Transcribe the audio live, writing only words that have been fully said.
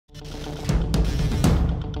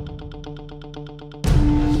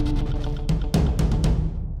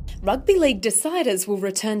Rugby League deciders will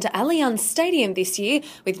return to Allianz Stadium this year,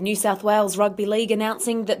 with New South Wales Rugby League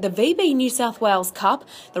announcing that the VB New South Wales Cup,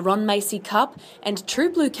 the Massey Cup and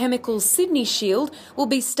True Blue Chemicals Sydney Shield will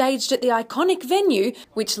be staged at the iconic venue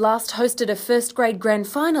which last hosted a first-grade grand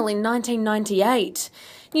final in 1998.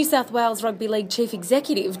 New South Wales Rugby League Chief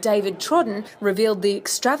Executive David Trodden revealed the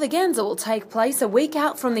extravaganza will take place a week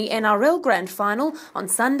out from the NRL Grand Final on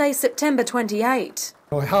Sunday, September 28.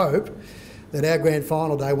 I hope that our Grand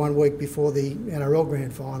Final day, 1 week before the NRL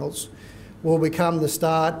Grand Finals, will become the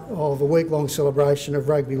start of a week-long celebration of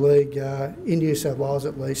Rugby League in New South Wales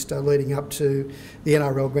at least, leading up to the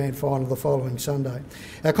NRL Grand Final the following Sunday.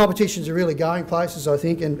 Our competitions are really going places, I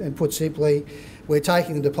think, and put simply, we're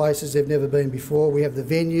taking them to places they've never been before. We have the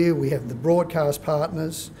venue, we have the broadcast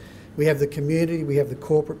partners, we have the community, we have the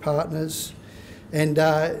corporate partners. And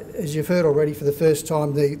as you've heard already, for the first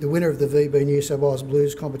time, the winner of the VB New South Wales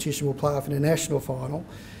Blues competition will play off in a national final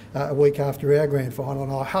a week after our grand final.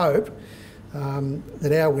 And I hope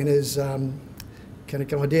that our winners, can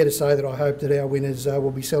I dare to say that I hope that our winners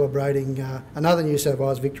will be celebrating another New South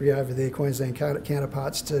Wales victory over their Queensland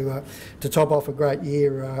counterparts to top off a great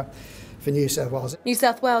year for New South Wales. New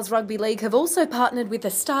South Wales Rugby League have also partnered with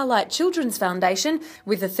the Starlight Children's Foundation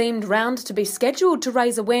with a themed round to be scheduled to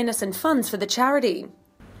raise awareness and funds for the charity.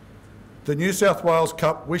 The New South Wales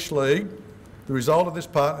Cup Wish League, the result of this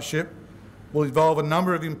partnership, will involve a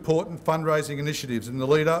number of important fundraising initiatives in the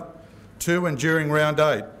lead-up to and during Round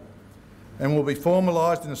 8 and will be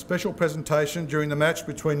formalised in a special presentation during the match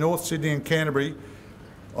between North Sydney and Canterbury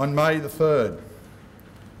on May the 3rd.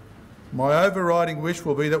 My overriding wish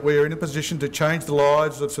will be that we are in a position to change the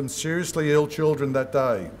lives of some seriously ill children that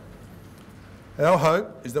day. Our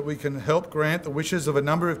hope is that we can help grant the wishes of a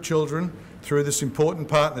number of children through this important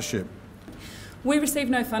partnership. We receive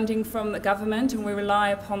no funding from the government, and we rely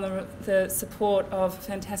upon the support of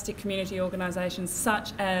fantastic community organisations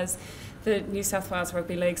such as the New South Wales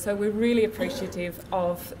Rugby League. So we're really appreciative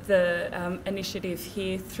of the initiative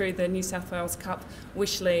here through the New South Wales Cup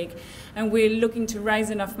Wish League, and we're looking to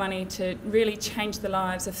raise enough money to really change the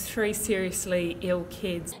lives of 3 seriously ill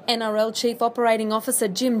kids. NRL Chief Operating Officer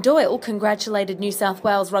Jim Doyle congratulated New South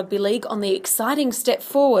Wales Rugby League on the exciting step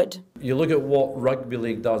forward. You look at what Rugby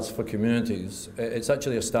League does for communities, it's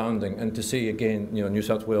actually astounding, and to see again, New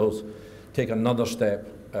South Wales take another step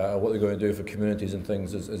what they're going to do for communities and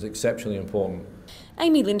things is exceptionally important.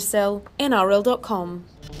 Amy Lindsell, NRL.com.